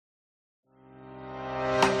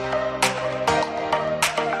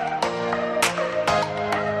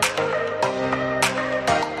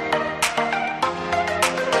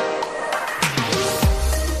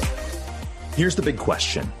Here's the big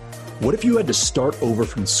question. What if you had to start over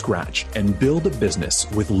from scratch and build a business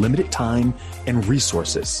with limited time and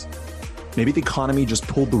resources? Maybe the economy just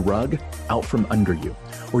pulled the rug out from under you,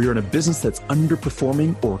 or you're in a business that's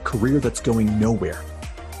underperforming or a career that's going nowhere.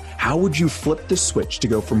 How would you flip the switch to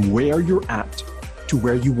go from where you're at to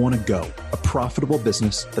where you want to go? A profitable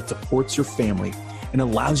business that supports your family and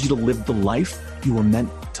allows you to live the life you were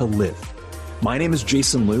meant to live. My name is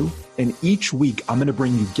Jason Liu, and each week I'm going to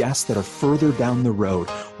bring you guests that are further down the road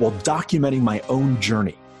while documenting my own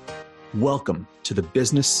journey. Welcome to the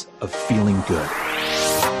business of feeling good.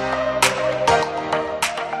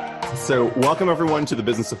 So welcome everyone to the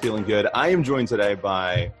business of feeling good. I am joined today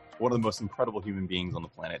by one of the most incredible human beings on the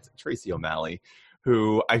planet, Tracy O'Malley,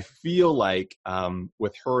 who I feel like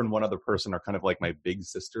with her and one other person are kind of like my big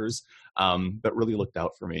sisters that really looked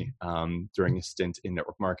out for me during a stint in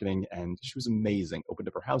network marketing. And she was amazing. Opened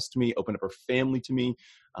up her house to me, opened up her family to me.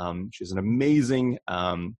 She has amazing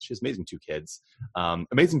 2 kids,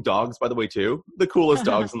 amazing dogs, by the way, too. The coolest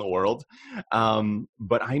dogs in the world.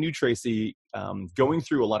 But I knew Tracy going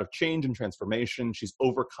through a lot of change and transformation. She's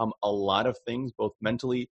overcome a lot of things, both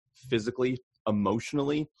mentally, physically,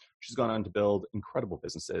 emotionally. She's gone on to build incredible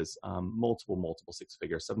businesses, multiple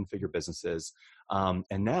 6-figure, 7-figure businesses. And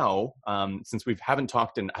now, since we haven't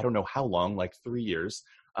talked in, I don't know how long, like 3 years,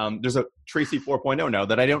 there's a Tracy 4.0 now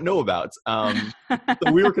that I don't know about.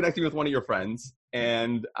 So we were connecting with one of your friends,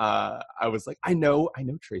 and I was like, I know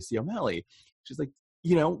Tracy O'Malley. She's like,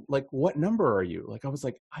 like, what number are you? Like, I was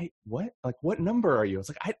like, what? Like, what number are you? I was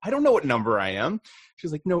like, I don't know what number I am.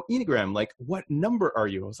 She's like, no, Enneagram. Like, what number are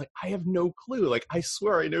you? I was like, I have no clue. Like, I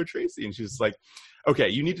swear I know Tracy. And she's like, okay,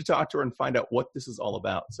 you need to talk to her and find out what this is all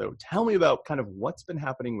about. So tell me about kind of what's been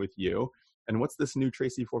happening with you and what's this new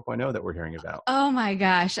Tracy 4.0 that we're hearing about? Oh my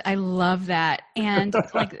gosh. I love that. And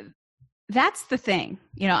like, that's the thing,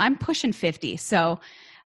 I'm pushing 50. So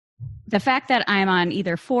the fact that I'm on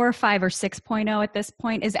either 4, 5, or 6.0 at this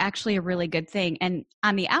point is actually a really good thing. And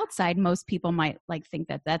on the outside, most people might think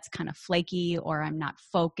that that's kind of flaky or I'm not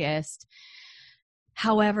focused.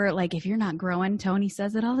 However, if you're not growing, Tony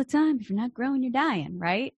says it all the time, if you're not growing, you're dying,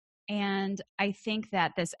 right? And I think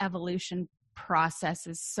that this evolution process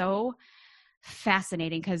is so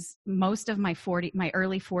fascinating because most of my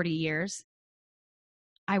early 40 years,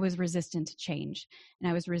 I was resistant to change, and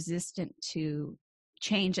I was resistant to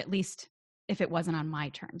change, at least if it wasn't on my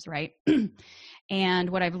terms, right? And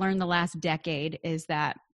what I've learned the last decade is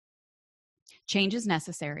that change is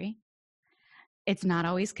necessary. It's not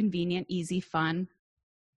always convenient, easy, fun,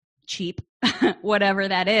 cheap, whatever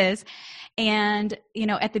that is. And,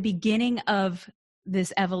 at the beginning of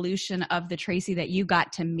this evolution of the Tracy that you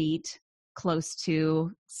got to meet close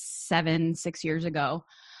to 6 years ago,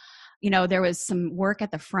 there was some work at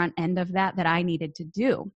the front end of that I needed to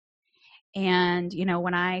do. And,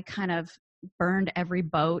 when I kind of burned every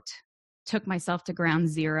boat, took myself to ground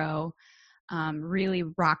zero, really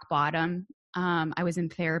rock bottom, I was in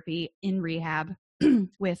therapy, in rehab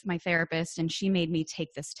with my therapist, and she made me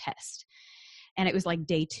take this test. And it was like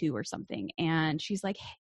day 2 or something. And she's like,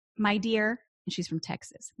 hey, my dear, and she's from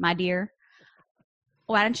Texas, my dear,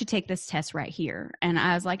 why don't you take this test right here? And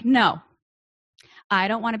I was like, no, I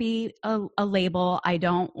don't want to be a label. I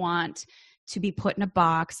don't want to be put in a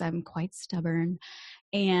box. I'm quite stubborn.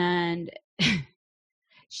 And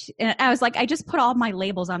I was like, I just put all my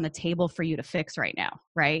labels on the table for you to fix right now,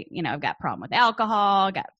 right? I've got a problem with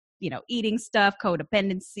alcohol, got, eating stuff,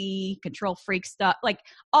 codependency, control freak stuff. Like,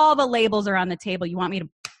 all the labels are on the table. You want me to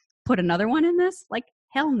put another one in this? Like,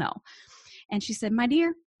 hell no. And she said, my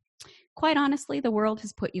dear, quite honestly, the world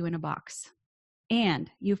has put you in a box,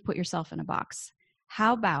 and you've put yourself in a box.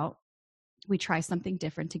 How about we try something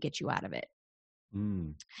different to get you out of it?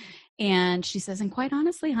 And she says, and quite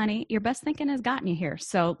honestly, honey, your best thinking has gotten you here.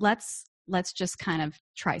 So let's just kind of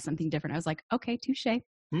try something different. I was like, okay, touche.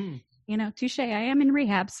 Touche. I am in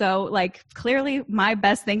rehab. So clearly my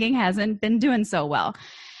best thinking hasn't been doing so well.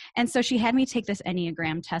 And so she had me take this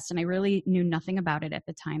Enneagram test, and I really knew nothing about it at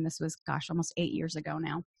the time. This was, almost 8 years ago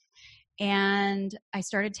now. And I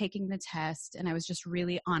started taking the test, and I was just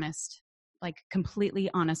really honest, completely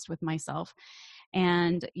honest with myself.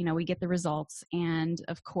 And, we get the results. And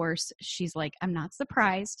of course, she's like, I'm not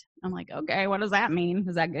surprised. I'm like, okay, what does that mean?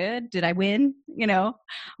 Is that good? Did I win? I'm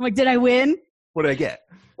like, did I win? What did I get?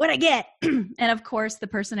 What'd I get? And of course, the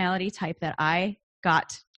personality type that I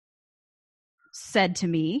got said to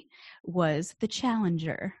me was the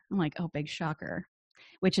challenger. I'm like, oh, big shocker,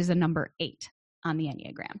 which is a number 8 on the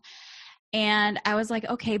Enneagram. And I was like,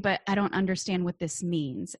 okay, but I don't understand what this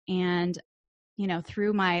means. And,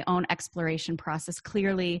 through my own exploration process,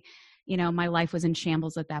 clearly, my life was in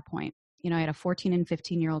shambles at that point. I had a 14 and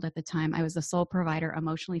 15-year-old at the time. I was the sole provider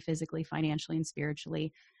emotionally, physically, financially, and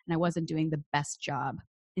spiritually. And I wasn't doing the best job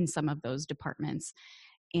in some of those departments.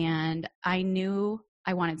 And I knew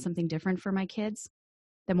I wanted something different for my kids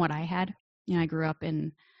than what I had. I grew up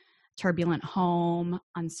in turbulent home,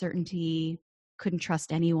 uncertainty, couldn't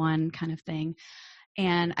trust anyone kind of thing.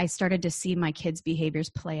 And I started to see my kids' behaviors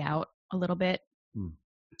play out a little bit.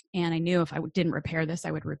 And I knew if I didn't repair this,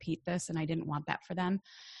 I would repeat this, and I didn't want that for them.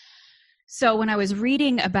 So when I was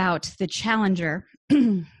reading about the challenger,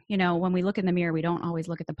 when we look in the mirror, we don't always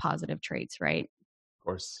look at the positive traits, right? Of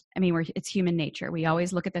course. I mean, it's human nature. We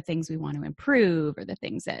always look at the things we want to improve, or the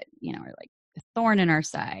things that, are like the thorn in our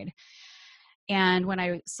side. And when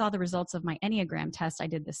I saw the results of my Enneagram test, I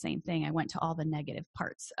did the same thing. I went to all the negative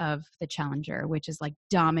parts of the challenger, which is like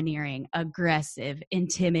domineering, aggressive,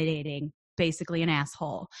 intimidating, basically an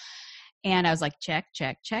asshole. And I was like, check,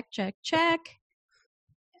 check, check, check, check.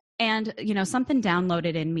 And, something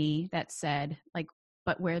downloaded in me that said, like,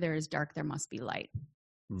 but where there is dark, there must be light.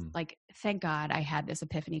 Like, thank God I had this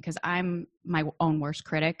epiphany, because I'm my own worst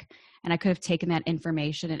critic, and I could have taken that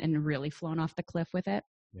information and really flown off the cliff with it.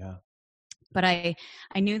 Yeah. But I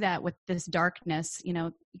knew that with this darkness,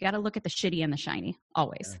 you got to look at the shitty and the shiny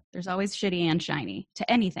always. Yeah. There's always shitty and shiny to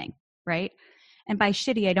anything, right? And by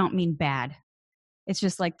shitty, I don't mean bad. It's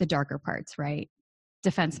just like the darker parts, right?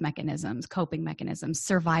 Defense mechanisms, coping mechanisms,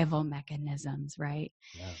 survival mechanisms, right?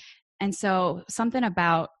 Yeah. And so something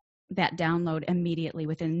about that download immediately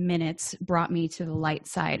within minutes brought me to the light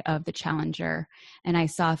side of the challenger. And I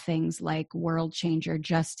saw things like world changer,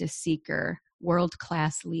 justice seeker,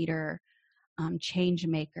 world-class leader, change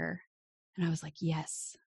maker. And I was like,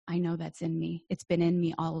 yes, I know that's in me. It's been in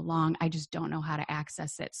me all along. I just don't know how to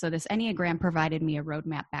access it. So this Enneagram provided me a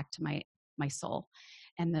roadmap back to my soul.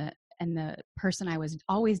 And the person I was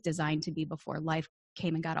always designed to be before life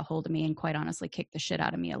came and got a hold of me and quite honestly kicked the shit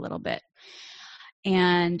out of me a little bit.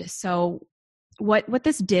 And so what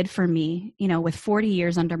this did for me, with 40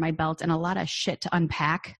 years under my belt and a lot of shit to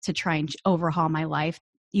unpack to try and overhaul my life,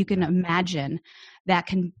 you can imagine that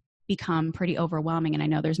can become pretty overwhelming. And I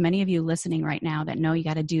know there's many of you listening right now that know you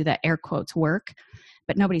got to do the air quotes work,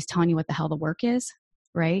 but nobody's telling you what the hell the work is,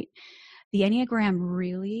 right? The Enneagram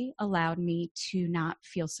really allowed me to not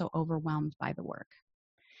feel so overwhelmed by the work.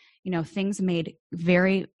 Things made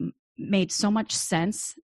so much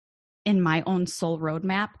sense in my own soul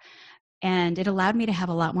roadmap, and it allowed me to have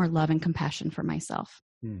a lot more love and compassion for myself.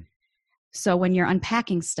 So when you're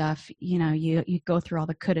unpacking stuff, you go through all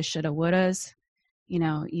the coulda, shoulda, wouldas,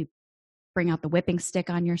 you bring out the whipping stick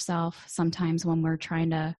on yourself sometimes when we're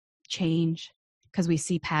trying to change, because we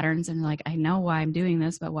see patterns and like, I know why I'm doing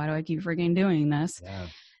this, but why do I keep freaking doing this? Yeah.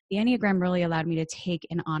 The Enneagram really allowed me to take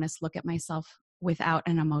an honest look at myself without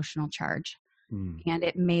an emotional charge. And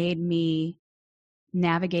it made me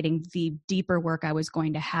navigating the deeper work I was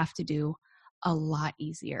going to have to do a lot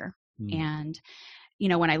easier. And,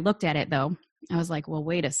 when I looked at it though, I was like, well,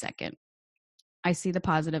 wait a second. I see the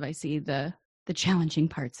positive. I see the challenging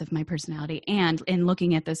parts of my personality. And in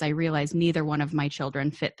looking at this, I realized neither one of my children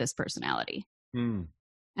fit this personality. And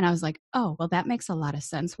I was like, oh, well, that makes a lot of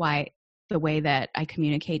sense why the way that I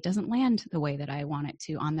communicate doesn't land the way that I want it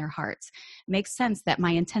to on their hearts. It makes sense that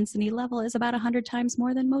my intensity level is about 100 times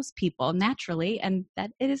more than most people naturally, and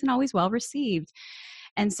that it isn't always well received.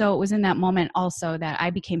 And so it was in that moment also that I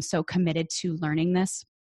became so committed to learning this,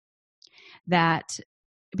 that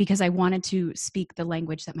because I wanted to speak the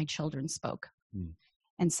language that my children spoke.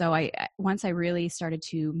 And so once I really started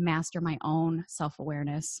to master my own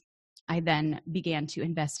self-awareness, I then began to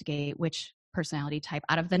investigate which personality type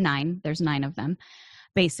out of the 9, there's 9 of them,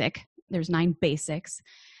 there's 9 basics.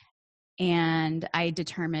 And I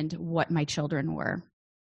determined what my children were.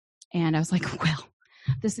 And I was like, well,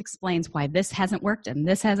 this explains why this hasn't worked and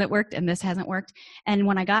this hasn't worked and this hasn't worked. And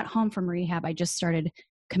when I got home from rehab, I just started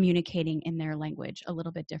communicating in their language a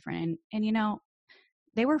little bit different. And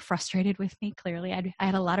they were frustrated with me, clearly. I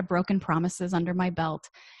had a lot of broken promises under my belt.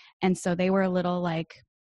 And so they were a little like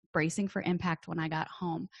bracing for impact when I got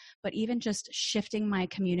home. But even just shifting my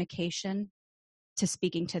communication to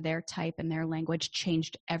speaking to their type and their language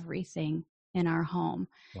changed everything in our home.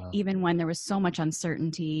 Wow. Even when there was so much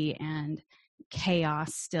uncertainty and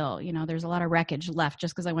chaos still, there's a lot of wreckage left.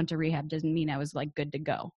 Just because I went to rehab doesn't mean I was like good to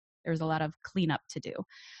go. There was a lot of cleanup to do.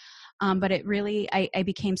 But it really, I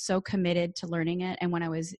became so committed to learning it. And when I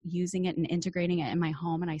was using it and integrating it in my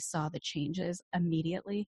home and I saw the changes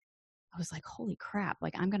immediately, I was like, holy crap,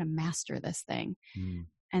 like I'm going to master this thing.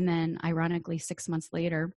 And then ironically, 6 months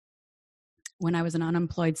later, when I was an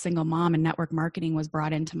unemployed single mom and network marketing was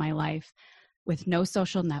brought into my life, with no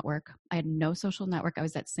social network. I had no social network. I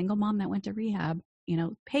was that single mom that went to rehab,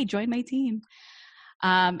 hey, join my team.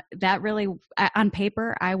 That really, on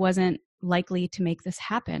paper, I wasn't likely to make this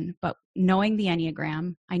happen. But knowing the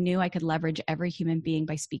Enneagram, I knew I could leverage every human being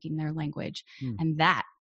by speaking their language. And that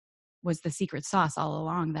was the secret sauce all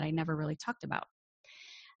along that I never really talked about.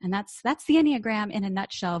 And that's the Enneagram in a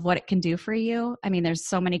nutshell of what it can do for you. I mean, there's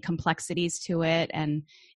so many complexities to it and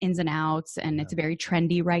ins and outs, and it's very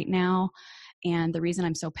trendy right now. And the reason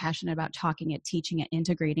I'm so passionate about talking it, teaching it,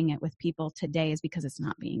 integrating it with people today is because it's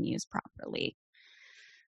not being used properly.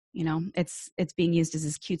 It's being used as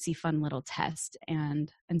this cutesy, fun little test,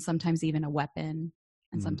 and sometimes even a weapon,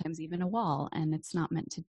 and sometimes even a wall, and it's not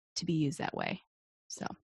meant to be used that way. So.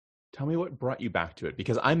 Tell me what brought you back to it,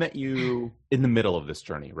 because I met you in the middle of this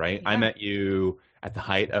journey, right? Yeah. I met you at the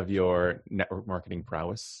height of your network marketing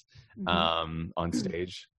prowess on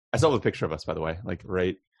stage. I still have a picture of us, by the way, like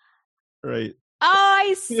right. Oh,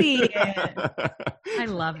 I see it. I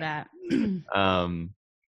love that.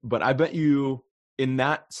 But I bet you in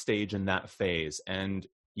that stage, in that phase, and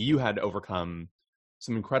you had overcome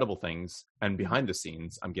some incredible things. And behind the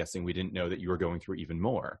scenes, I'm guessing we didn't know that you were going through even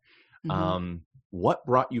more. What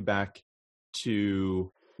brought you back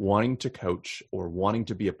to wanting to coach or wanting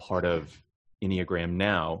to be a part of Enneagram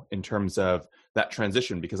now in terms of that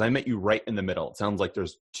transition? Because I met you right in the middle. It sounds like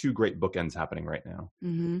there's two great bookends happening right now.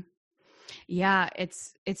 Yeah,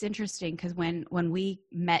 it's interesting because when we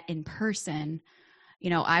met in person,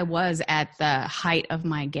 I was at the height of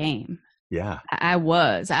my game. Yeah, I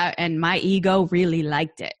was, and my ego really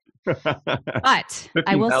liked it. But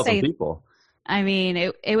I will say, people. I mean,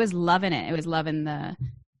 it was loving it. It was loving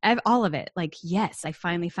all of it. Like, yes, I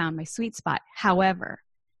finally found my sweet spot. However,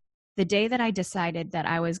 the day that I decided that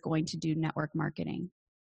I was going to do network marketing,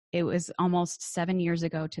 it was almost 7 years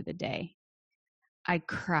ago to the day. I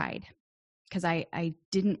cried because I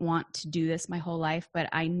didn't want to do this my whole life, but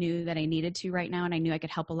I knew that I needed to right now, and I knew I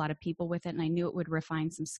could help a lot of people with it, and I knew it would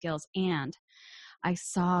refine some skills. And I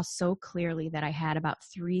saw so clearly that I had about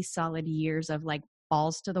 3 solid years of like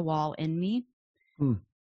balls to the wall in me.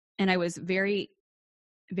 And I was very,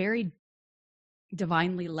 very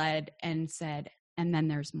divinely led and said, and then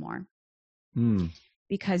there's more.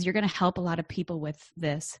 Because you're going to help a lot of people with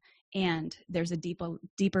this. And there's a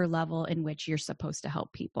deeper level in which you're supposed to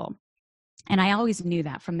help people. And I always knew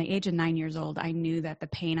that from the age of 9 years old. I knew that the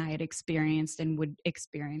pain I had experienced and would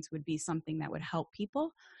experience would be something that would help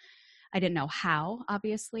people. I didn't know how,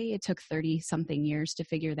 obviously. It took 30 something years to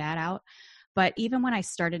figure that out. But even when I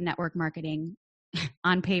started network marketing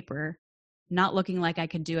on paper, not looking like I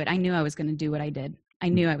could do it, I knew I was going to do what I did. I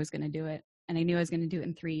knew I was going to do it. And I knew I was going to do it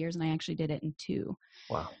in 3 years. And I actually did it in 2.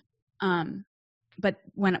 Wow. But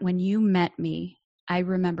when you met me, I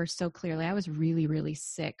remember so clearly, I was really, really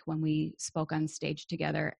sick when we spoke on stage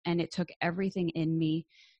together. And it took everything in me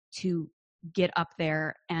to get up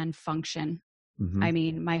there and function. I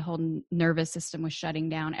mean, my whole nervous system was shutting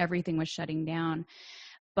down. Everything was shutting down.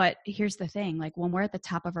 But here's the thing, like when we're at the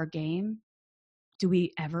top of our game, do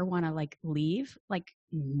we ever want to like leave? Like,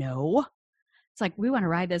 no. It's like, we want to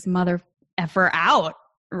ride this mother effer out,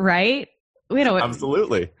 right?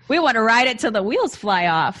 Absolutely. We want to ride it till the wheels fly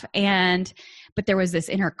off. But there was this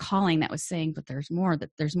inner calling that was saying, but there's more.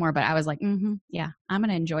 But I was like, yeah, I'm going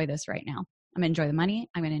to enjoy this right now. I'm going to enjoy the money.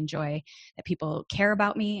 I'm going to enjoy that people care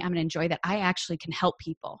about me. I'm going to enjoy that I actually can help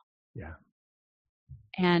people. Yeah.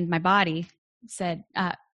 And my body said,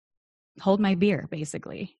 hold my beer,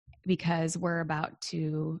 basically, because we're about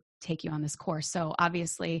to take you on this course. So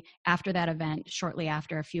obviously after that event, shortly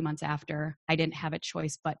after, a few months after, I didn't have a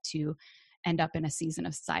choice but to end up in a season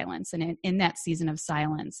of silence. And in that season of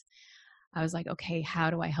silence, I was like, okay, how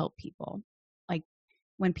do I help people? Like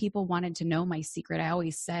when people wanted to know my secret, I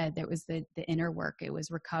always said there was the inner work. It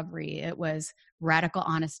was recovery. It was radical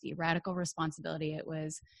honesty, radical responsibility. It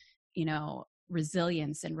was,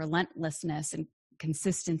 resilience and relentlessness and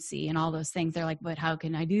consistency and all those things. They're like, but how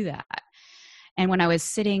can I do that? And when I was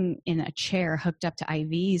sitting in a chair hooked up to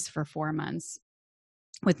IVs for 4 months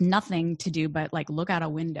with nothing to do but like look out a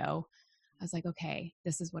window, I was like, okay,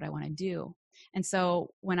 this is what I want to do. And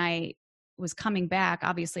so when I was coming back,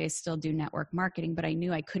 obviously I still do network marketing, but I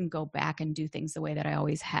knew I couldn't go back and do things the way that I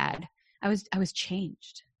always had. I was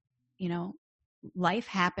changed. Life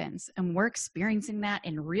happens, and we're experiencing that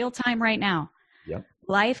in real time right now. Yep.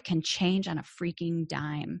 Life can change on a freaking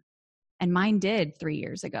dime. And mine did 3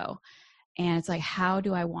 years ago. And it's like, how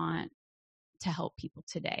do I want to help people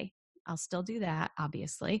today? I'll still do that,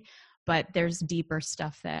 obviously, but there's deeper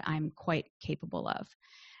stuff that I'm quite capable of.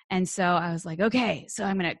 And so I was like, okay, so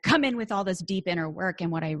I'm going to come in with all this deep inner work.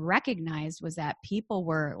 And what I recognized was that people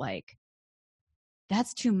were like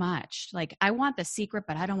that's too much. Like, I want the secret,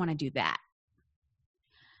 but I don't want to do that.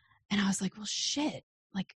 And I was like, well, shit.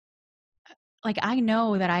 Like I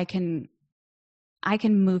know that I can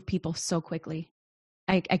move people so quickly.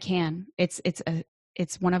 I can.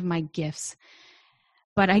 It's one of my gifts.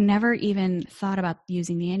 But I never even thought about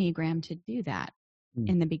using the Enneagram to do that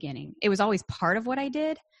in the beginning. It was always part of what I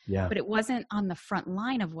did, but it wasn't on the front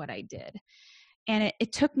line of what I did. And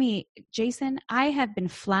it took me, Jason, I have been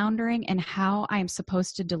floundering in how I am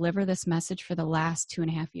supposed to deliver this message for the last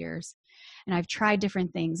 2.5 years. And I've tried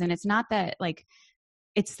different things. And it's not that like,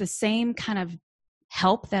 it's the same kind of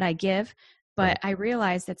help that I give, but I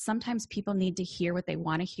realize that sometimes people need to hear what they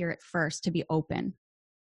want to hear at first to be open.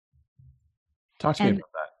 Talk to me about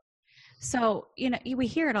that. So, we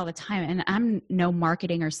hear it all the time, and I'm no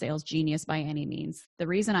marketing or sales genius by any means. The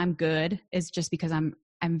reason I'm good is just because I'm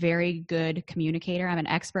very good communicator. I'm an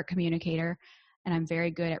expert communicator, and I'm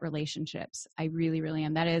very good at relationships. I really, really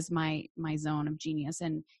am. That is my zone of genius.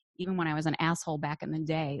 And even when I was an asshole back in the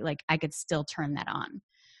day, like I could still turn that on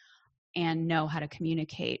and know how to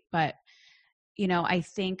communicate. But, I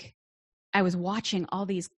think I was watching all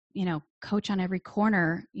these, coach on every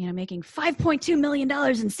corner, making $5.2 million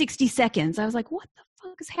in 60 seconds. I was like, what the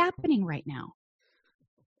fuck is happening right now?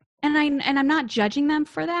 And I'm not judging them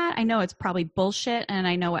for that. I know it's probably bullshit, and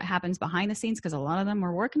I know what happens behind the scenes because a lot of them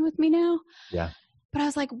are working with me now. Yeah. But I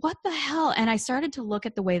was like, what the hell? And I started to look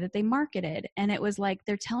at the way that they marketed, and it was like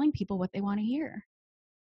they're telling people what they want to hear.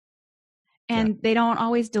 And they don't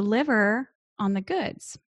always deliver on the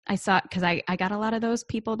goods. I saw, because I got a lot of those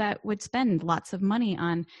people that would spend lots of money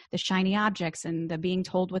on the shiny objects and the being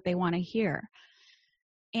told what they want to hear.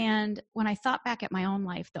 And when I thought back at my own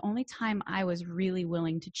life, the only time I was really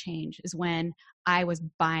willing to change is when I was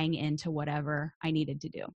buying into whatever I needed to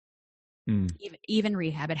do. Even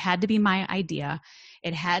rehab, it had to be my idea.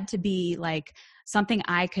 It had to be like something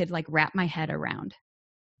I could like wrap my head around.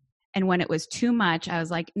 And when it was too much, I was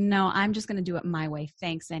like, no, I'm just going to do it my way.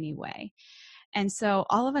 Thanks anyway. And so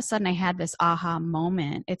all of a sudden I had this aha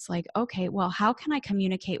moment. It's like, okay, well, how can I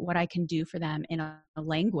communicate what I can do for them in a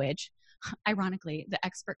language? Ironically, the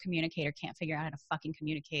expert communicator can't figure out how to fucking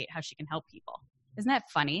communicate how she can help people. Isn't that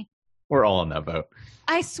funny? We're all on that boat.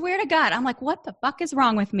 I swear to God, I'm like, what the fuck is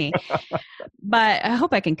wrong with me? But I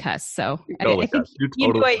hope I can cuss. So I think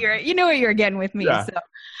you know what you're getting with me. Yeah. So.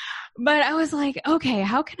 But I was like, okay,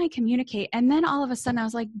 how can I communicate? And then all of a sudden I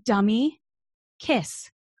was like, dummy, kiss.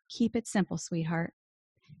 Keep it simple, sweetheart.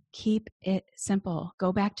 Keep it simple.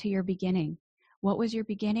 Go back to your beginning. What was your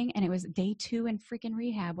beginning? And it was day 2 in freaking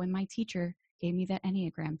rehab when my teacher gave me that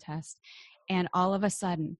Enneagram test. And all of a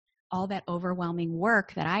sudden, all that overwhelming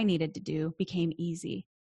work that I needed to do became easy.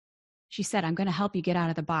 She said, I'm going to help you get out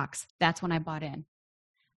of the box. That's when I bought in.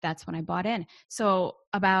 So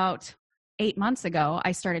about 8 months ago,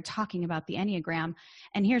 I started talking about the Enneagram.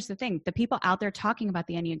 And here's the thing. The people out there talking about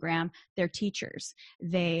the Enneagram, they're teachers.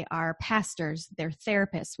 They are pastors. They're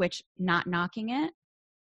therapists, which not knocking it,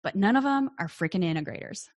 but none of them are freaking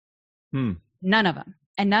integrators. None of them.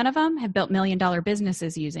 And none of them have built $1 million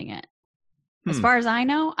businesses using it. As far as I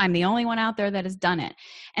know, I'm the only one out there that has done it.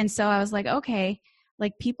 And so I was like, okay,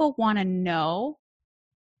 like people want to know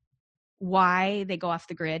why they go off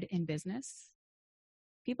the grid in business.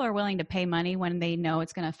 People are willing to pay money when they know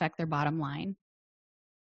it's going to affect their bottom line.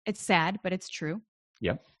 It's sad, but it's true.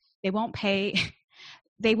 Yep. They won't pay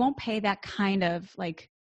that kind of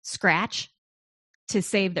like scratch to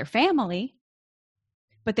save their family,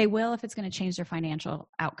 but they will if it's going to change their financial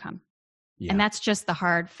outcome. Yeah. And that's just the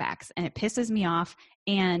hard facts. And it pisses me off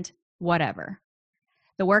and whatever.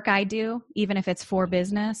 The work I do, even if it's for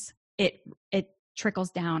business, it trickles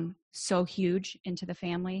down so huge into the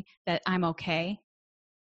family that I'm okay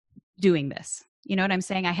doing this. You know what I'm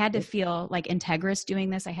saying? I had to feel like integrous doing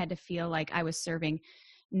this. I had to feel like I was serving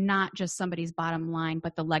not just somebody's bottom line,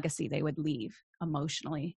 but the legacy they would leave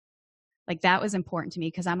emotionally. Like that was important to me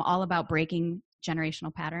because I'm all about breaking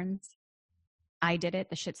generational patterns. I did it.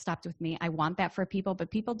 The shit stopped with me. I want that for people, but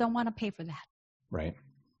people don't want to pay for that. Right.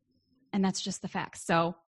 And that's just the facts.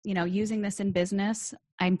 So, using this in business,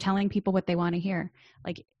 I'm telling people what they want to hear.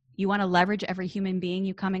 Like, you want to leverage every human being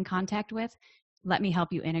you come in contact with? Let me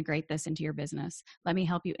help you integrate this into your business. Let me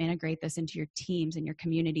help you integrate this into your teams and your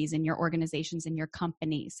communities and your organizations and your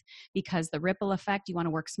companies. Because the ripple effect, you want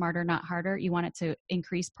to work smarter, not harder. You want it to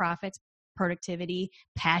increase profits, productivity,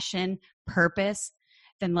 passion, purpose.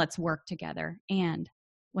 Then let's work together. And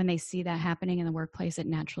when they see that happening in the workplace, it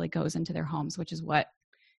naturally goes into their homes, which is what,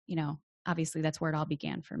 obviously that's where it all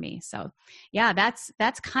began for me. So yeah,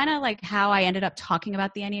 that's kind of like how I ended up talking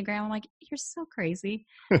about the Enneagram. I'm like, you're so crazy.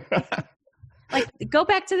 Like, go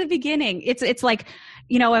back to the beginning. It's like,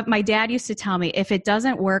 if my dad used to tell me, if it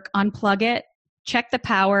doesn't work, unplug it, check the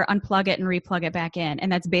power, unplug it, and replug it back in.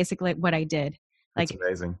 And that's basically what I did. That's Like,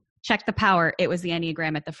 amazing. check the power. It was the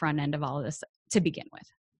Enneagram at the front end of all of this to begin with.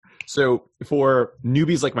 So for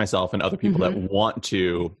newbies like myself and other people Mm-hmm. that want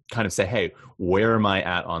to kind of say, hey, where am I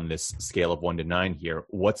at on this scale of 1 to 9 here?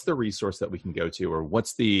 What's the resource that we can go to? Or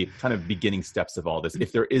what's the kind of beginning steps of all this,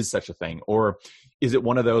 if there is such a thing? Or is it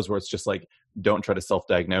one of those where it's just like, don't try to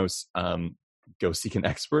self-diagnose, go seek an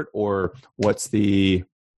expert? Or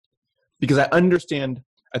because I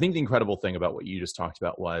think the incredible thing about what you just talked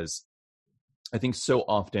about was, I think so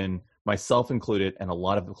often, myself included, and a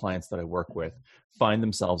lot of the clients that I work with find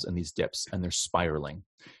themselves in these dips and they're spiraling.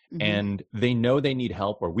 Mm-hmm. And they know they need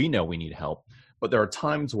help, or we know we need help, but there are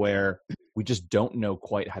times where we just don't know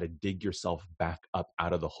quite how to dig yourself back up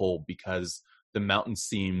out of the hole because the mountain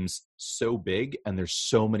seems so big and there's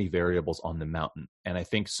so many variables on the mountain. And I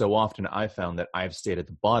think so often I found that I've stayed at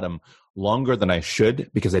the bottom longer than I should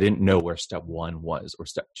because I didn't know where step 1 was or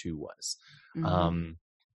step 2 was. Mm-hmm.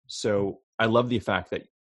 So I love the fact that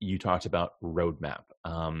you talked about roadmap.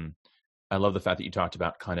 I love the fact that you talked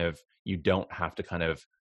about kind of, you don't have to kind of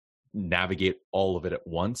navigate all of it at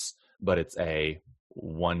once, but it's a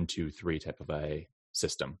 1, 2, 3 type of a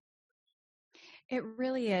system. It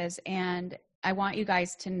really is. And I want you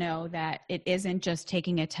guys to know that it isn't just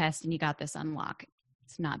taking a test and you got this unlock.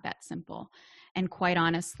 It's not that simple. And quite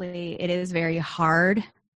honestly, it is very hard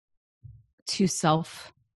to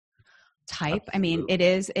self type. Absolutely. I mean,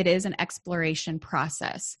 it is an exploration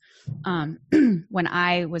process. When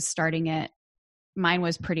I was starting it, mine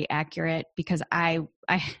was pretty accurate because I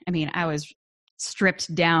was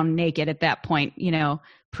stripped down naked at that point,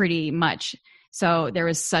 pretty much. So there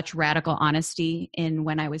was such radical honesty in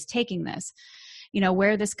when I was taking this.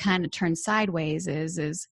 Where this kind of turns sideways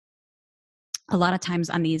is a lot of times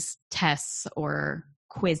on these tests or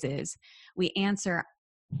quizzes, we answer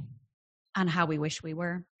on how we wish we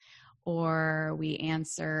were, or we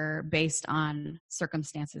answer based on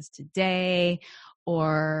circumstances today,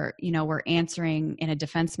 or, we're answering in a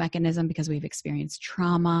defense mechanism because we've experienced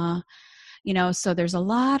trauma, so there's a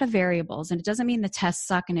lot of variables, and it doesn't mean the tests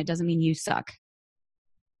suck and it doesn't mean you suck.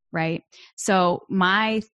 Right. So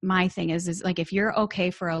my thing is like, if you're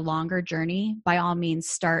okay for a longer journey, by all means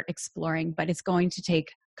start exploring, but it's going to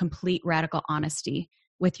take complete radical honesty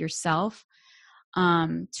with yourself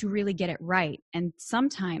to really get it right. And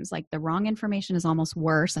sometimes like the wrong information is almost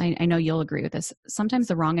worse. I know you'll agree with this. Sometimes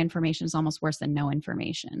the wrong information is almost worse than no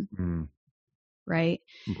information. Right.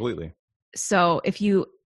 Completely. So if you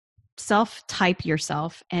self-type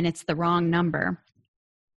yourself and it's the wrong number,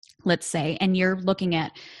 let's say, and you're looking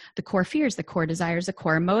at the core fears, the core desires, the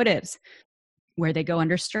core motives, where they go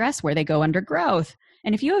under stress, where they go under growth.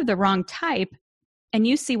 And if you have the wrong type and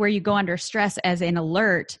you see where you go under stress as an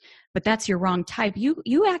alert, but that's your wrong type,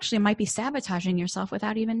 you actually might be sabotaging yourself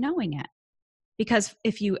without even knowing it. Because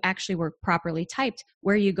if you actually were properly typed,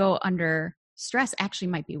 where you go under stress actually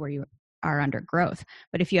might be where you are under growth.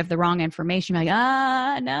 But if you have the wrong information, you're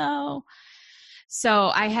like, no.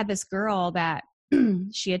 So I had this girl that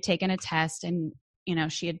she had taken a test and,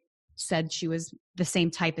 she had said she was the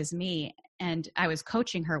same type as me. And I was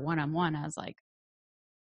coaching her one-on-one. I was like,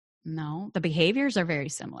 no, the behaviors are very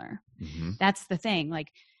similar. Mm-hmm. That's the thing.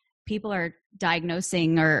 Like, people are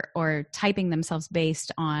diagnosing or typing themselves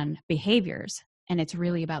based on behaviors. And it's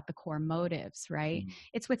really about the core motives, right? Mm-hmm.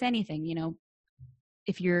 It's with anything,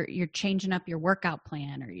 if you're changing up your workout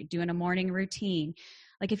plan or you're doing a morning routine,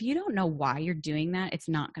 like if you don't know why you're doing that, it's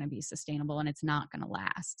not going to be sustainable and it's not going to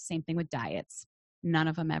last. Same thing with diets. None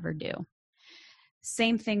of them ever do.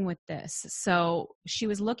 Same thing with this. So she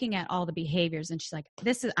was looking at all the behaviors and she's like,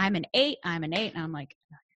 I'm an 8. And I'm like,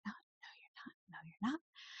 no, you're not.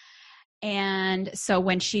 And so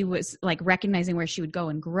when she was like recognizing where she would go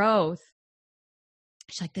in growth,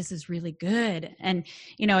 she's like, this is really good. And,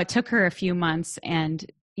 it took her a few months and,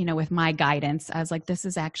 with my guidance, I was like,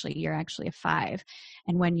 you're actually a 5.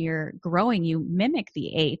 And when you're growing, you mimic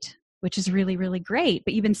the 8, which is really, really great.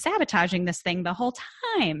 But you've been sabotaging this thing the whole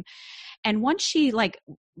time. And once she like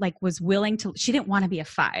was willing to, she didn't want to be a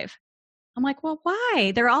 5. I'm like, well,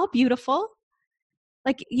 why? They're all beautiful.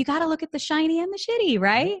 Like, you got to look at the shiny and the shitty,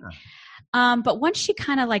 right? Yeah. But once she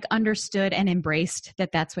kind of like understood and embraced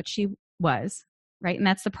that that's what she was, right? And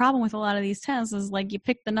that's the problem with a lot of these tests is like, you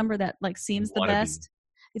pick the number that like seems the best,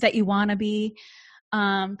 that you want to be.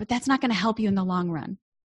 But that's not going to help you in the long run.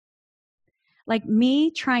 Like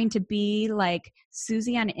me trying to be like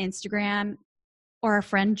Susie on Instagram or our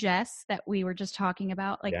friend Jess that we were just talking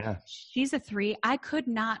about, like she's a 3. I could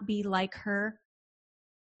not be like her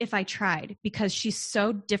if I tried, because she's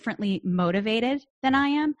so differently motivated than I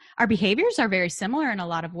am. Our behaviors are very similar in a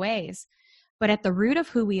lot of ways, but at the root of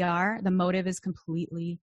who we are, the motive is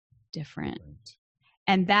completely different.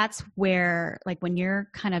 And that's where, like, when you're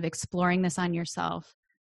kind of exploring this on yourself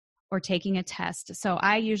or taking a test. So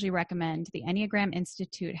I usually recommend the Enneagram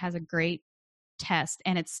Institute has a great test,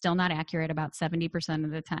 and it's still not accurate about 70% of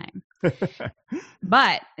the time.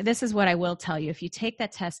 But this is what I will tell you. If you take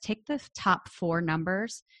that test, take the top 4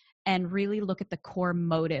 numbers and really look at the core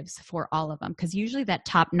motives for all of them. Because usually that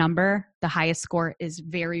top number, the highest score, is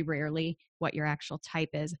very rarely what your actual type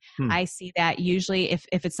is. I see that usually if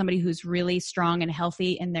it's somebody who's really strong and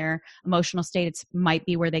healthy in their emotional state, it might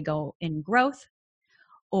be where they go in growth.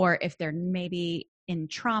 Or if they're maybe in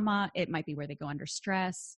trauma, it might be where they go under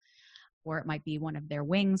stress. Or it might be one of their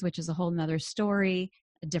wings, which is a whole nother story,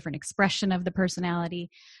 a different expression of the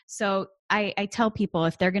personality. So I tell people,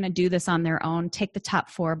 if they're going to do this on their own, take the top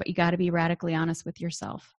 4, but you got to be radically honest with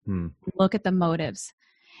yourself. Look at the motives.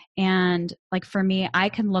 And like for me, I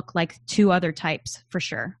can look like 2 other types for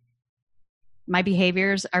sure. My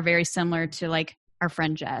behaviors are very similar to like our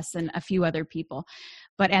friend Jess and a few other people,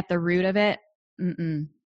 but at the root of it,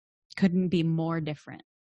 couldn't be more different.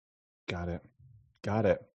 Got it.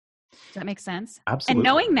 Does that make sense? Absolutely.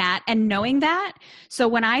 And knowing that, so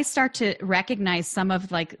when I start to recognize some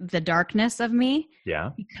of like the darkness of me,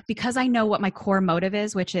 because I know what my core motive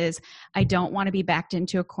is, which is I don't want to be backed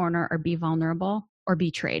into a corner or be vulnerable or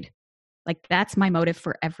betrayed. Like that's my motive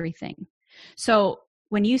for everything. So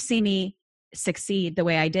when you see me succeed the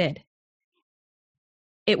way I did,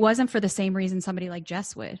 it wasn't for the same reason somebody like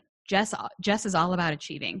Jess would. Jess is all about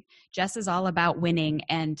achieving. Jess is all about winning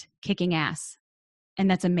and kicking ass. And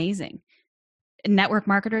that's amazing. In network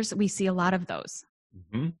marketers, we see a lot of those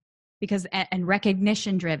because, and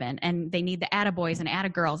recognition driven, and they need the attaboys and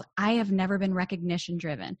attagirls. I have never been recognition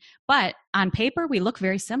driven, but on paper, we look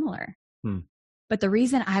very similar. But the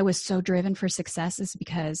reason I was so driven for success is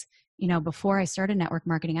because, you know, before I started network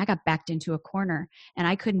marketing, I got backed into a corner and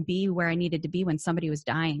I couldn't be where I needed to be when somebody was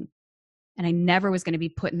dying. And I never was going to be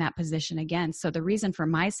put in that position again. So the reason for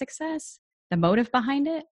my success, the motive behind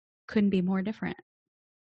it, couldn't be more different.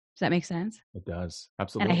 Does that make sense? It does.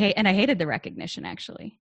 Absolutely. And I hated the recognition,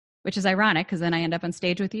 actually, which is ironic because then I end up on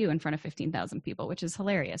stage with you in front of 15,000 people, which is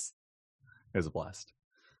hilarious. It was a blast.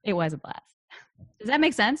 It was a blast. Does that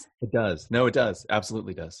make sense? It does. No, it does.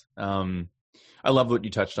 Absolutely does. I love what you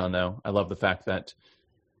touched on, though. I love the fact that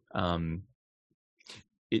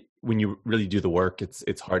when you really do the work,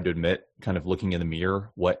 it's hard to admit, kind of looking in the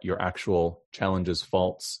mirror, what your actual challenges,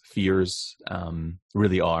 faults, fears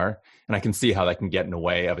really are. And I can see how that can get in the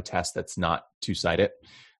way of a test that's not two-sided,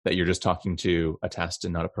 that you're just talking to a test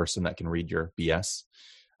and not a person that can read your BS.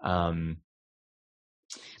 But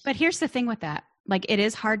here's the thing with that. Like, it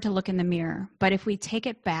is hard to look in the mirror, but if we take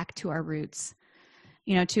it back to our roots,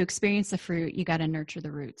 you know, to experience the fruit, you got to nurture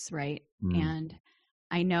the roots, right? And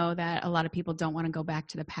I know that a lot of people don't want to go back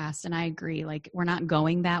to the past, and I agree. Like, we're not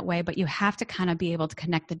going that way, but you have to kind of be able to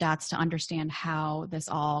connect the dots to understand how this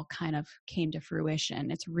all kind of came to fruition.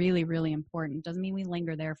 It's really, really important. Doesn't mean we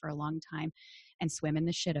linger there for a long time and swim in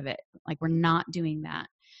the shit of it. Like, we're not doing that.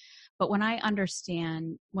 But when I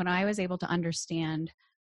was able to understand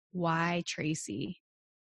why Tracy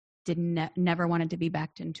never wanted to be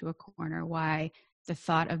backed into a corner, why the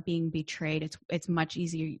thought of being betrayed, it's much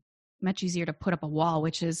easier to put up a wall,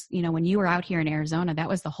 which is, you know, when you were out here in Arizona, that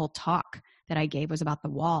was the whole talk that I gave, was about the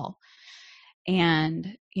wall.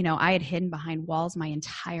 And, you know, I had hidden behind walls my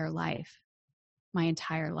entire life.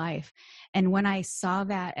 And when I saw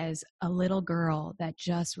that as a little girl that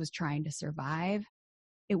just was trying to survive,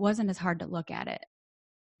 it wasn't as hard to look at it.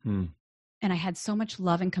 And I had so much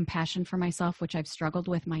love and compassion for myself, which I've struggled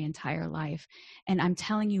with my entire life. And I'm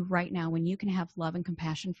telling you right now, when you can have love and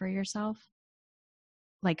compassion for yourself,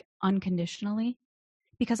 like unconditionally,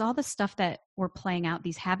 because all the stuff that we're playing out,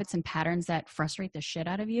 these habits and patterns that frustrate the shit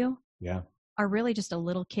out of you, are really just a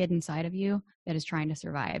little kid inside of you that is trying to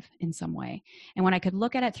survive in some way. And when I could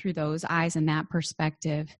look at it through those eyes and that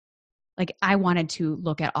perspective, like, I wanted to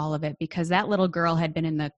look at all of it, because that little girl had been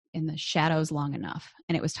in the shadows long enough,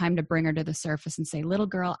 and it was time to bring her to the surface and say, little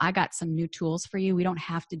girl, I got some new tools for you. We don't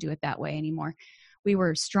have to do it that way anymore. We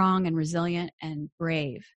were strong and resilient and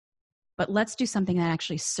brave, but let's do something that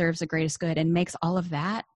actually serves the greatest good and makes all of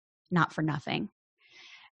that not for nothing.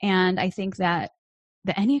 And I think that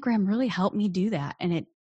the Enneagram really helped me do that. And it,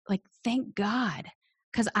 like, thank God,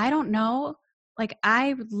 because I don't know, like,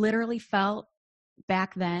 I literally felt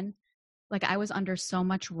back then like I was under so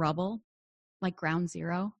much rubble, like ground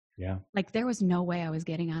zero. Yeah. Like, there was no way I was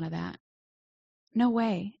getting out of that. no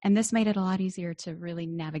way. And this made it a lot easier to really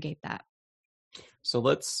navigate that. So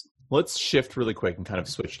let's shift really quick and kind of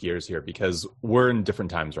switch gears here because we're in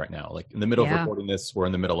different times right now. Like in the middle of Yeah. recording this, we're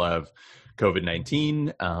in the middle of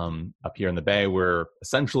COVID-19. Up here in the Bay, we're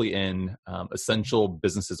essentially in essential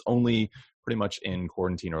businesses only, pretty much in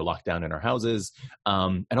quarantine or lockdown in our houses.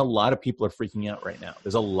 And a lot of people are freaking out right now.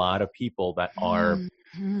 There's a lot of people that are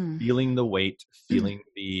Mm-hmm. feeling the weight, feeling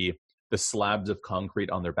the slabs of concrete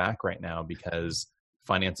on their back right now because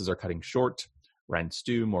finances are cutting short, rent's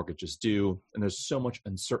due, mortgages due, and there's so much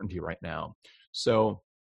uncertainty right now. So,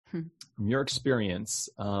 from your experience,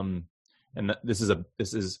 and this is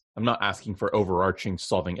I'm not asking for overarching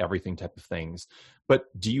solving everything type of things, but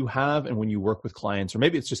do you have, and when you work with clients, or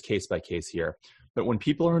maybe it's just case by case here, but when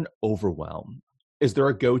people are in overwhelm, is there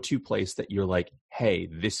a go-to place that you're like, hey,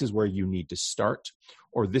 this is where you need to start,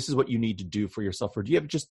 or this is what you need to do for yourself, or do you have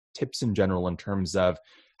just tips in general in terms of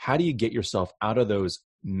how do you get yourself out of those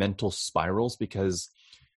mental spirals? Because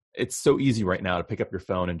it's so easy right now to pick up your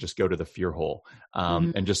phone and just go to the fear hole,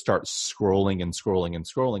 and just start scrolling and scrolling and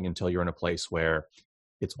scrolling until you're in a place where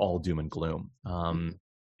it's all doom and gloom. And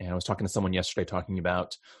I was talking to someone yesterday talking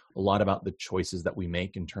about a lot about the choices that we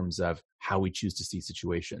make in terms of how we choose to see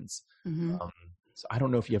situations. Mm-hmm. So I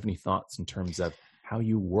don't know if you have any thoughts in terms of how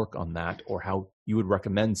you work on that or how you would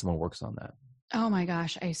recommend someone works on that. Oh my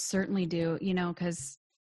gosh, I certainly do, because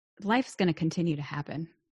life's going to continue to happen.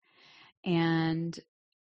 And,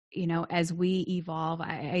 as we evolve,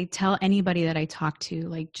 I tell anybody that I talk to,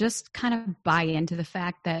 like, just kind of buy into the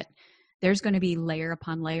fact that there's going to be layer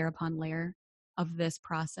upon layer upon layer of this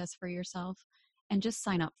process for yourself, and just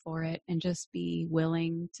sign up for it and just be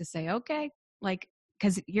willing to say, okay, like,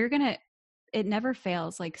 because it never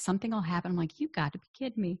fails. Like, something will happen. I'm like, you got to be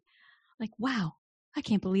kidding me. Like, wow, I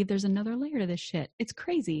can't believe there's another layer to this shit. It's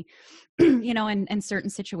crazy. And certain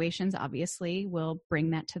situations obviously will bring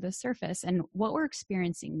that to the surface. And what we're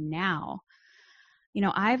experiencing now,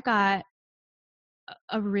 I've got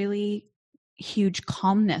a really huge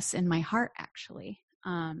calmness in my heart, actually.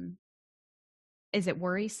 Is it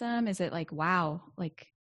worrisome? Is it like, wow, like,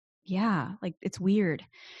 yeah, like it's weird,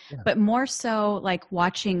 Yeah. but more so like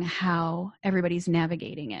watching how everybody's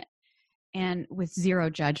navigating it, and with zero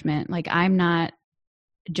judgment. Like, I'm not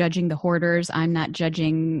judging the hoarders. I'm not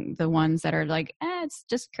judging the ones that are like, it's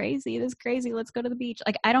just crazy. This is crazy. Let's go to the beach.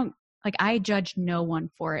 Like, I judge no one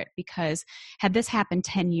for it, because had this happened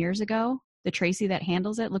 10 years ago, the Tracy that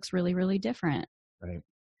handles it looks really, really different. Right.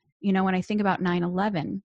 When I think about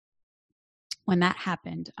 9/11, when that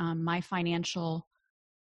happened, my financial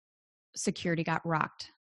security got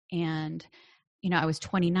rocked. And, I was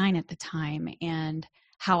 29 at the time, and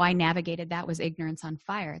how I navigated that was ignorance on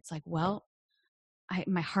fire. It's like, well,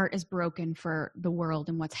 my heart is broken for the world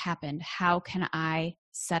and what's happened. How can I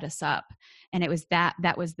set us up? And it was that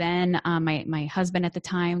was then my husband at the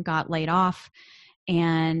time got laid off.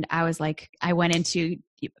 And I was like,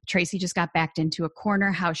 Tracy just got backed into a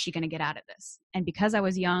corner. How is she going to get out of this? And because I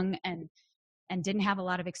was young and didn't have a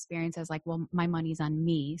lot of experience, I was like, well, my money's on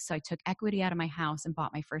me. So I took equity out of my house and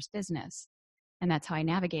bought my first business. And that's how I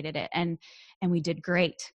navigated it. And we did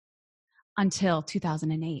great until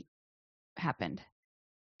 2008 happened.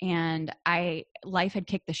 And life had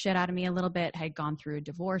kicked the shit out of me a little bit, had gone through a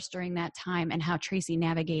divorce during that time, and how Tracy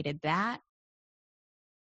navigated that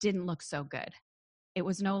didn't look so good. It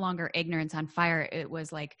was no longer ignorance on fire. It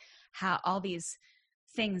was like how all these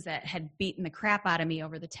things that had beaten the crap out of me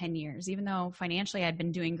over the 10 years, even though financially I'd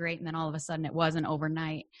been doing great, and then all of a sudden it wasn't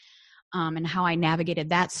overnight. And how I navigated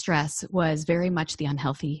that stress was very much the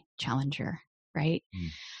unhealthy challenger, right?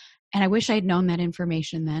 And I wish I'd known that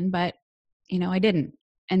information then, but, I didn't.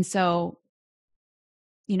 And so,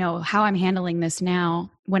 how I'm handling this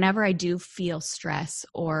now, whenever I do feel stress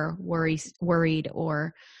or worried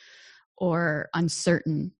or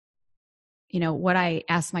uncertain, what I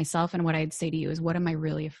ask myself and what I'd say to you is, what am I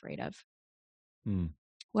really afraid of?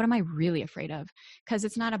 What am I really afraid of? Because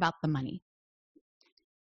it's not about the money.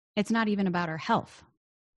 It's not even about our health.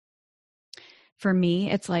 For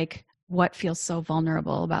me, it's like, what feels so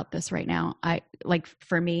vulnerable about this right now?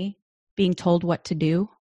 For me, being told what to do,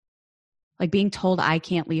 like being told I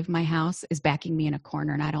can't leave my house, is backing me in a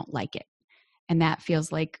corner, and I don't like it. And that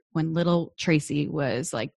feels like when little Tracy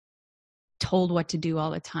was like told what to do all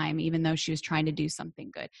the time, even though she was trying to do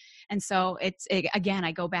something good. And so again,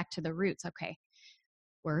 I go back to the roots. Okay,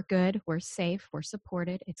 we're good, we're safe, we're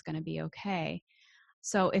supported, it's going to be okay.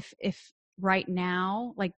 So if right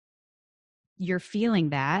now, like, you're feeling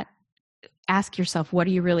that, ask yourself, what are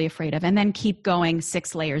you really afraid of? And then keep going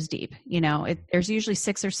 6 layers deep. There's usually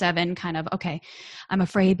 6 or 7 kind of, okay, I'm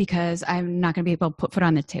afraid because I'm not going to be able to put food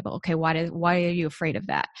on the table. Okay. Why are you afraid of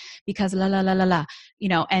that? Because la, la, la, la, la,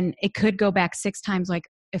 and it could go back 6 times. Like,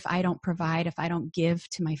 if I don't provide, if I don't give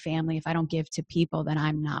to my family, if I don't give to people, then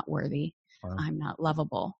I'm not worthy. Wow. I'm not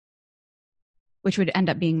lovable, which would end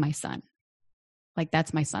up being my son. Like,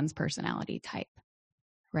 that's my son's personality type.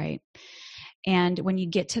 Right. And when you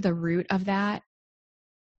get to the root of that,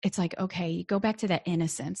 it's like, okay, you go back to that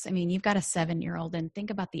innocence. I mean, you've got a 7-year-old, and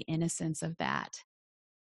think about the innocence of that.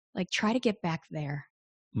 Like, try to get back there.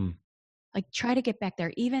 Like, try to get back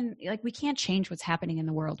there. Even like, we can't change what's happening in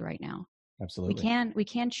the world right now. Absolutely. We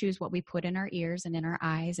can choose what we put in our ears and in our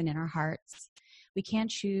eyes and in our hearts. We can't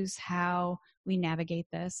choose how we navigate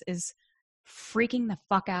this. Is freaking the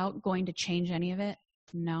fuck out going to change any of it?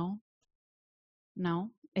 No.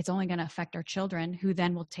 It's only going to affect our children, who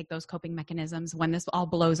then will take those coping mechanisms when this all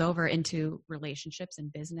blows over into relationships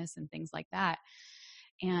and business and things like that.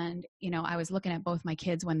 And, I was looking at both my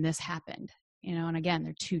kids when this happened, and again,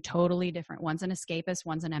 they're 2 totally different. One's an escapist,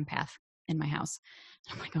 one's an empath in my house.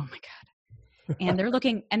 I'm like, oh my God. And they're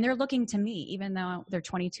looking to me, even though they're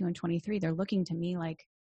 22 and 23, they're looking to me like,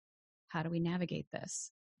 how do we navigate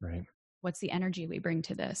this? Right. What's the energy we bring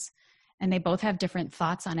to this? And they both have different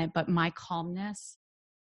thoughts on it, but my calmness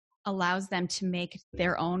allows them to make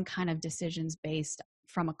their own kind of decisions based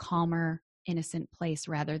from a calmer, innocent place,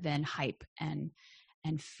 rather than hype and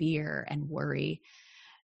fear and worry.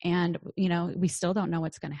 And, we still don't know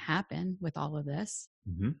what's going to happen with all of this.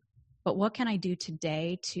 Mm-hmm. But what can I do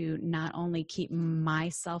today to not only keep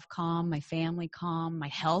myself calm, my family calm, my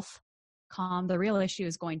health calm? The real issue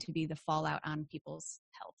is going to be the fallout on people's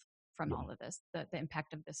health from all of this, the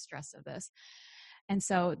impact of the stress of this. And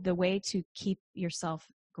so the way to keep yourself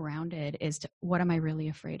grounded is to, what am I really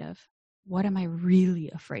afraid of? What am I really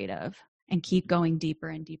afraid of? And keep going deeper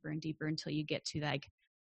and deeper and deeper until you get to like,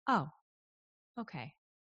 oh, okay.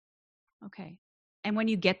 And when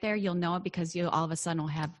you get there, you'll know it, because you'll all of a sudden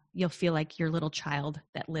you'll feel like your little child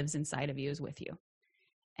that lives inside of you is with you,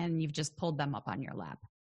 and you've just pulled them up on your lap,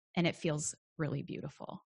 and it feels really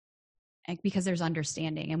beautiful, because there's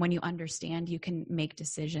understanding. And when you understand, you can make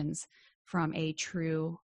decisions from a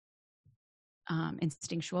true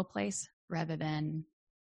instinctual place rather than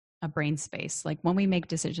a brain space. Like, when we make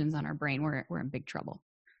decisions on our brain, we're in big trouble.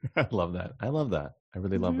 I love that. I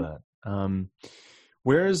really love that.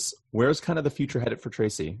 Where's kind of the future headed for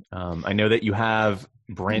Tracy? I know that you have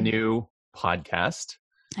brand new podcast.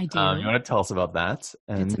 I do. You want to tell us about that?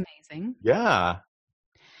 It's amazing. Yeah.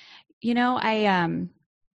 I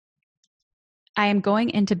am going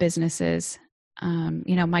into businesses.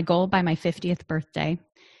 My goal by my 50th birthday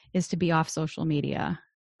is to be off social media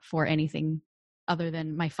for anything other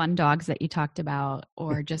than my fun dogs that you talked about,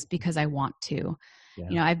 or just because I want to.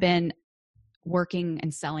 Yeah. I've been working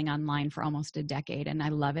and selling online for almost a decade, and I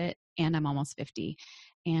love it. And I'm almost 50.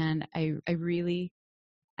 And I'm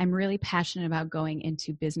really passionate about going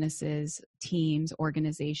into businesses, teams,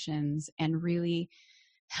 organizations, and really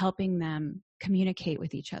helping them communicate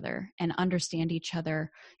with each other and understand each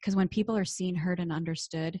other. Because when people are seen, heard, and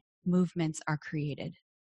understood, movements are created.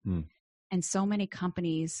 And so many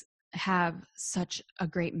companies have such a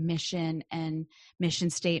great mission and mission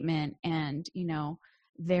statement and,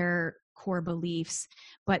 their core beliefs,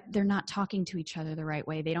 but they're not talking to each other the right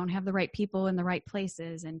way. They don't have the right people in the right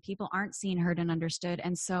places, and people aren't seen, heard, and understood.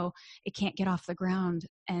 And so it can't get off the ground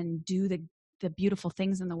and do the beautiful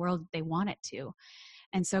things in the world that they want it to.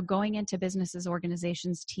 And so going into businesses,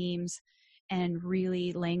 organizations, teams, and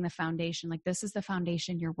really laying the foundation, like, this is the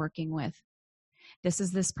foundation you're working with. This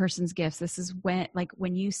is this person's gifts. This is when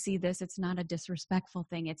you see this, it's not a disrespectful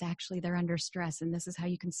thing. It's actually they're under stress, and this is how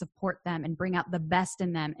you can support them and bring out the best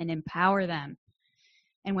in them and empower them.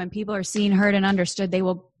 And when people are seen, heard, and understood, they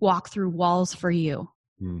will walk through walls for you.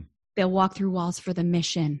 They'll walk through walls for the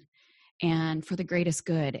mission and for the greatest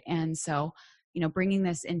good. And so, bringing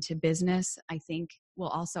this into business, I think, will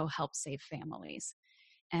also help save families.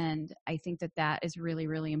 And I think that is really,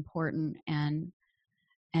 really important.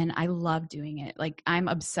 And I love doing it. Like, I'm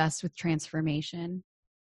obsessed with transformation.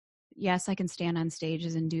 Yes, I can stand on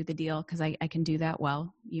stages and do the deal, because I can do that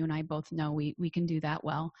well. You and I both know we can do that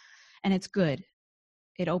well. And it's good.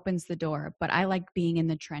 It opens the door. But I like being in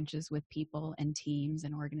the trenches with people and teams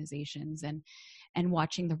and organizations, and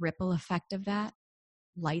watching the ripple effect of that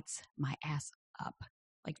lights my ass up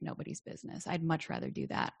like nobody's business. I'd much rather do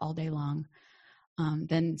that all day long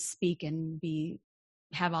than speak and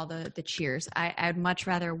have all the cheers. I'd much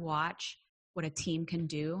rather watch what a team can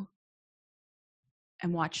do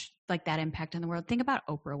and watch like that impact on the world. Think about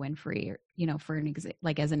Oprah Winfrey, or, for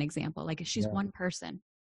as an example, like if she's one person,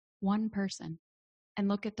 and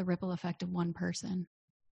look at the ripple effect of one person.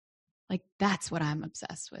 Like that's what I'm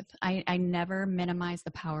obsessed with. I never minimize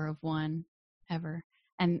the power of one ever.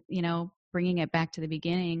 And, bringing it back to the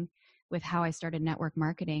beginning with how I started network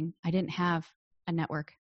marketing, I didn't have a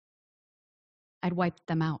network. I'd wiped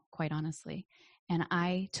them out, quite honestly. And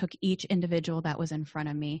I took each individual that was in front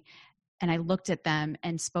of me and I looked at them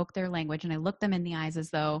and spoke their language, and I looked them in the eyes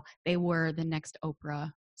as though they were the next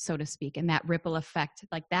Oprah, so to speak. And that ripple effect,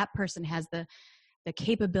 like that person has the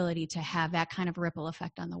capability to have that kind of ripple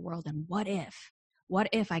effect on the world. And what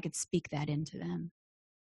if I could speak that into them?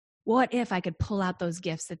 What if I could pull out those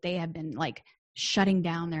gifts that they have been like shutting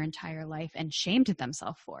down their entire life and shamed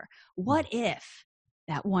themselves for? What if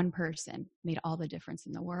that one person made all the difference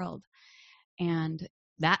in the world? And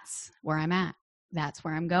that's where I'm at. That's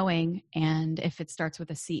where I'm going. And if it starts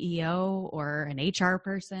with a CEO or an HR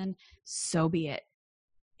person, so be it.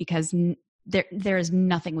 Because there is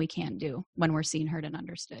nothing we can't do when we're seen, heard, and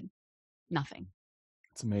understood. Nothing.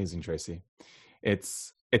 It's amazing, Tracy.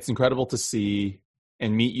 It's incredible to see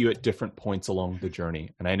and meet you at different points along the journey.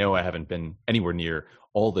 And I know I haven't been anywhere near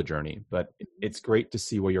all the journey, but it's great to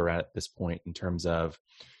see where you're at this point in terms of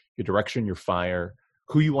your direction, your fire,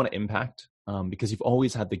 who you want to impact, because you've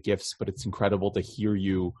always had the gifts, but it's incredible to hear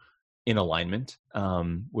you in alignment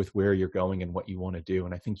with where you're going and what you want to do.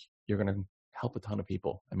 And I think you're going to help a ton of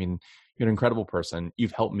people. I mean, you're an incredible person.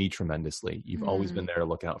 You've helped me tremendously. You've always been there to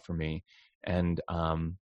look out for me. And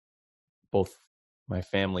both my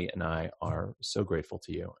family and I are so grateful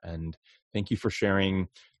to you. And thank you for sharing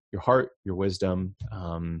your heart, your wisdom,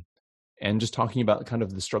 and just talking about kind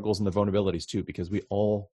of the struggles and the vulnerabilities too, because we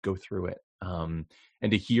all go through it. And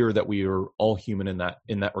to hear that we are all human in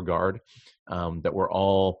that regard, that we're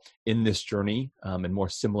all in this journey, and more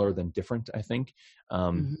similar than different, I think,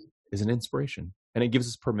 is an inspiration, and it gives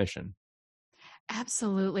us permission.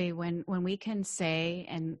 Absolutely. When we can say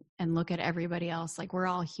and look at everybody else, like we're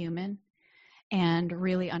all human, and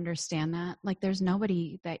really understand that, like there's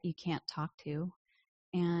nobody that you can't talk to,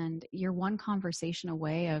 and you're one conversation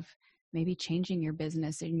away of maybe changing your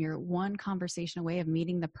business, and you're one conversation away of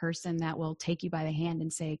meeting the person that will take you by the hand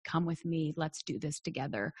and say, come with me, let's do this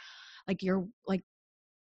together. Like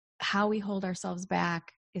how we hold ourselves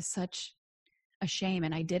back is such a shame.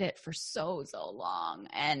 And I did it for so long.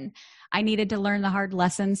 And I needed to learn the hard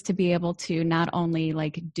lessons to be able to not only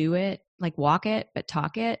like do it, like walk it, but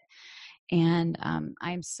talk it. And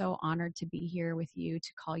I'm so honored to be here with you, to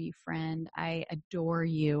call you friend. I adore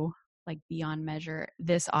you like beyond measure.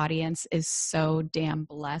 This audience is so damn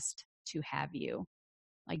blessed to have you,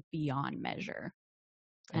 like beyond measure.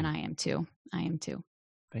 And I am too.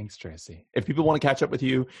 Thanks, Tracy. If people want to catch up with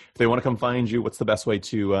you, if they want to come find you, what's the best way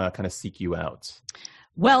to kind of seek you out?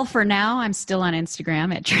 Well, for now, I'm still on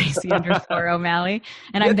Instagram at Tracy_O'Malley,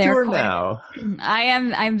 and I'm there now.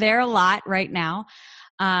 I'm there a lot right now.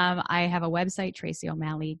 I have a website,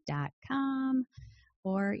 tracyo'malley.com,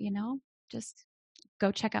 or, just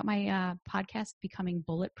go check out my podcast, Becoming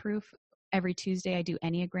Bulletproof. Every Tuesday I do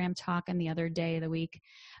Enneagram talk, and the other day of the week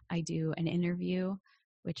I do an interview,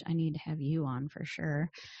 which I need to have you on for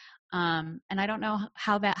sure. And I don't know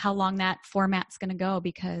how long that format's going to go,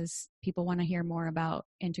 because people want to hear more about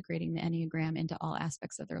integrating the Enneagram into all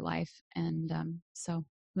aspects of their life. And so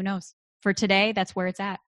who knows? For today, that's where it's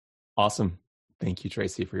at. Awesome. Thank you,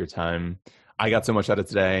 Tracy, for your time. I got so much out of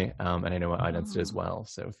today, and I know my audience did as well.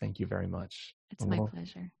 So thank you very much. It's my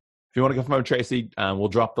pleasure. If you want to go find Tracy, we'll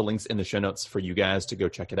drop the links in the show notes for you guys to go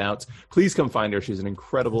check it out. Please come find her. She's an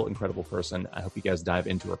incredible, incredible person. I hope you guys dive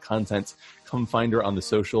into her content. Come find her on the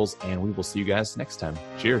socials, and we will see you guys next time.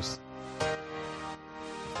 Cheers.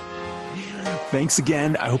 Thanks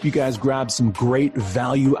again. I hope you guys grabbed some great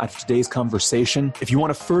value out of today's conversation. If you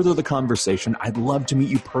want to further the conversation, I'd love to meet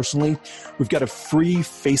you personally. We've got a free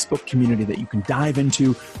Facebook community that you can dive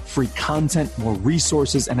into, free content, more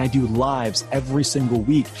resources, and I do lives every single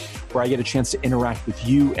week where I get a chance to interact with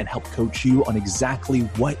you and help coach you on exactly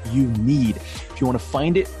what you need. If you want to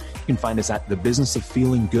find it, you can find us at The Business of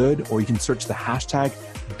Feeling Good, or you can search the hashtag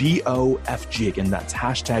BOFG. Again, that's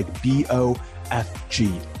hashtag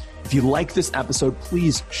BOFG. If you like this episode,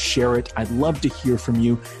 please share it. I'd love to hear from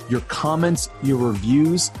you. Your comments, your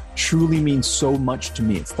reviews truly mean so much to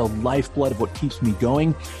me. It's the lifeblood of what keeps me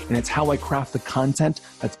going, and it's how I craft the content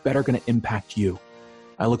that's better going to impact you.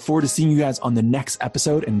 I look forward to seeing you guys on the next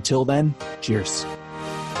episode. And until then, cheers.